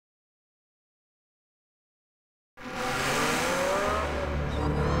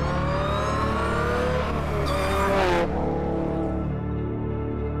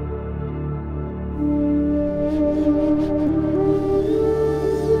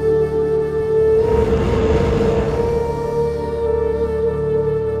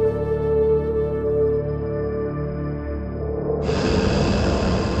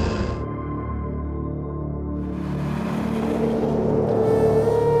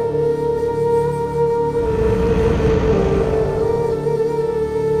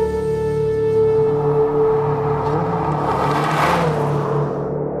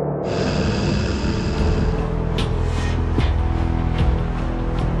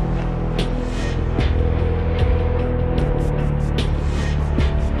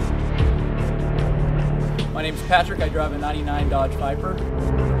Patrick. I drive a '99 Dodge Viper.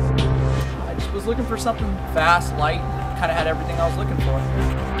 I just was looking for something fast, light, kind of had everything I was looking for.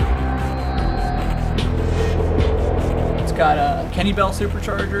 It's got a Kenne Bell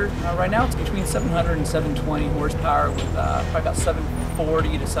Supercharger. Right now it's between 700 and 720 horsepower with probably about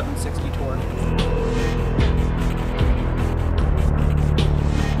 740 to 760 torque.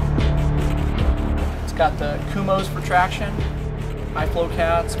 It's got the Kumos for traction, high flow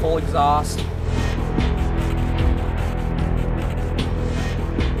cats, full exhaust.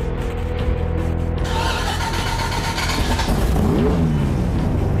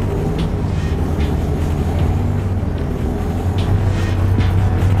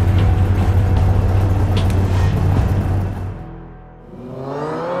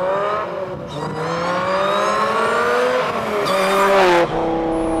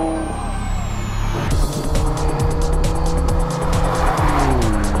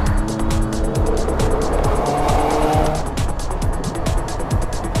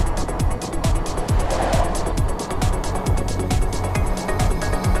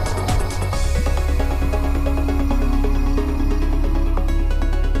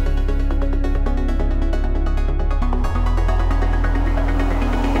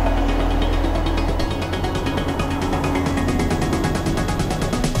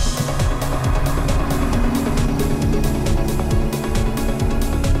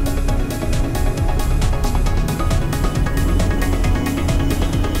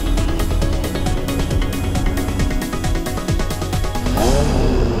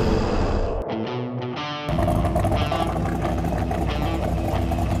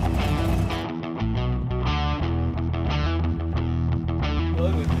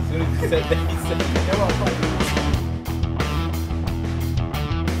 He said that. He said, "Come on, fine."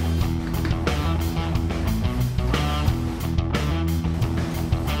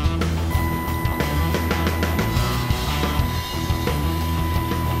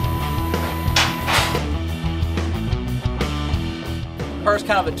 The car's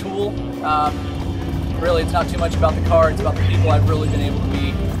kind of a tool. Really, it's not too much about the car. It's about the people I've really been able to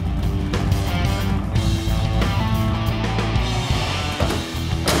meet.